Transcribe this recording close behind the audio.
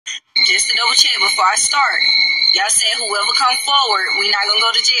just to double check before I start. Y'all said whoever come forward, we not gonna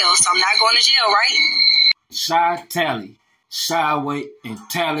go to jail, so I'm not going to jail, right? Shy tally, shy wait, and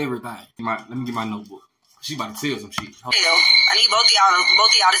tally everything. Let me get my notebook. She about to tell some shit. I need both of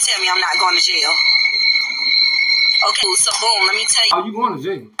y'all to tell me I'm not going to jail. Okay, so boom, let me tell you. How you going to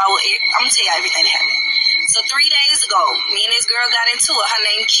jail? I'm gonna tell y'all everything that happened. So 3 days ago, me and this girl got into it. Her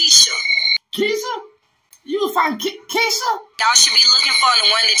name Keisha. Keisha? You was fighting Keisha? Y'all should be looking for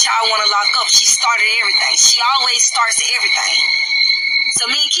the one that y'all want to lock up. She started everything. She always starts everything. So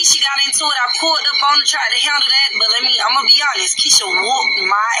me and Keisha got into it. I pulled up on her, tried to handle that, but I'm gonna be honest. Keisha whooped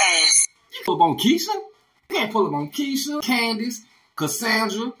my ass. You pull up on Keisha? You can't pull up on Keisha, Candace,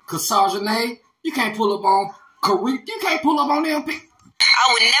 Cassandra, Cassandra. You can't pull up on Kareem. You can't pull up on them people.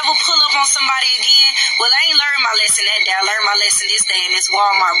 I would never pull up on somebody again. Well, I ain't learned my lesson that day. I learned my lesson this day in this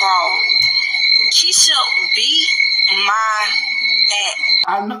Walmart brawl. Keisha beat my ass.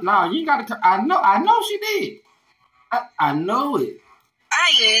 I know. Nah, you ain't gotta. I know she did. I know it.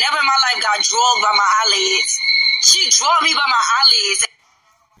 I ain't never in my life got drugged by my eyelids. She drugged me by my eyelids.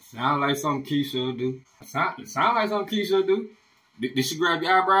 Sound like something Keisha do. Sound like something Keisha do. Did she grab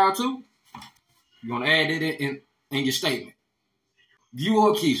your eyebrow too? You want to add it in your statement? You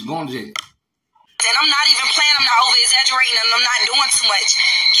or Keisha going to jail? And I'm not even playing. I'm not over exaggerating, and I'm not doing too much.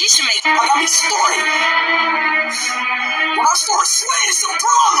 Keisha make. I got me started. When I start sweating, it's a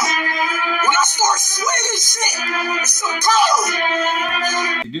problem. When I start sweating shit, it's a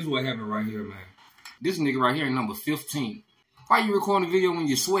problem. This is what happened right here, man. This nigga right here is number 15. Why you recording a video when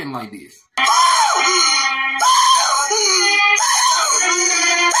you're sweating like this?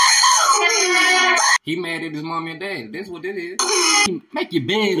 He mad at his mommy and daddy. That's what it is. Make your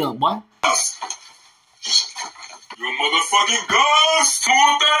bed up, boy. You motherfucking ghost! I'm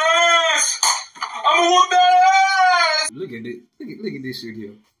gonna whoop that ass! I'm gonna whoop that ass! Look at this. Look at this shit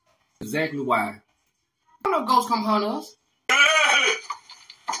here. Exactly why. I don't know ghosts come hunt us. Hey!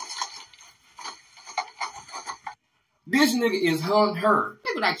 This nigga is hunting her.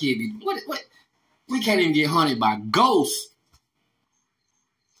 Look what I can't be. What? We can't even get hunted by ghosts.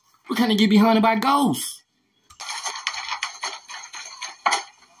 We can't even get hunted by ghosts.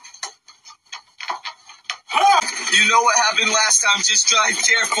 You know what happened last time, just drive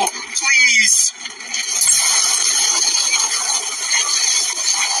careful, please.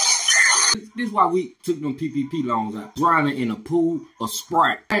 This is why we took them PPP loans out. Drowning in a pool of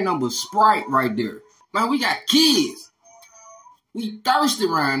Sprite. Ain't no but Sprite right there. Man, we got kids. We thirsty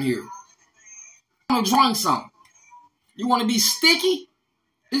around here. I want to drink something. You want to be sticky?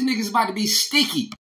 This nigga's about to be sticky.